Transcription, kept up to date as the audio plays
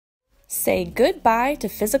Say goodbye to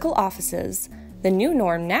physical offices. The new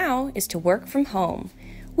norm now is to work from home.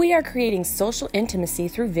 We are creating social intimacy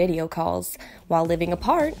through video calls. While living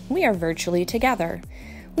apart, we are virtually together.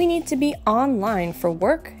 We need to be online for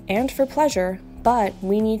work and for pleasure, but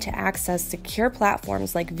we need to access secure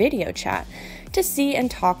platforms like video chat to see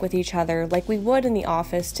and talk with each other like we would in the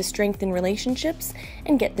office to strengthen relationships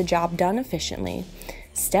and get the job done efficiently.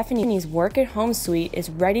 Stefanini's Work at Home suite is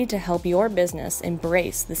ready to help your business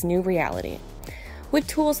embrace this new reality. With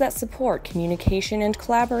tools that support communication and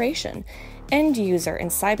collaboration, end user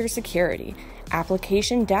and cybersecurity,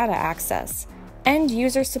 application data access, end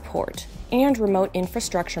user support, and remote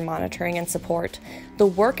infrastructure monitoring and support, the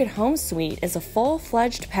Work at Home suite is a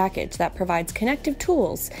full-fledged package that provides connective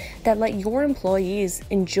tools that let your employees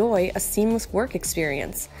enjoy a seamless work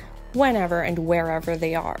experience whenever and wherever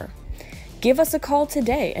they are. Give us a call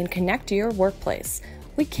today and connect to your workplace.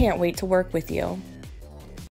 We can't wait to work with you.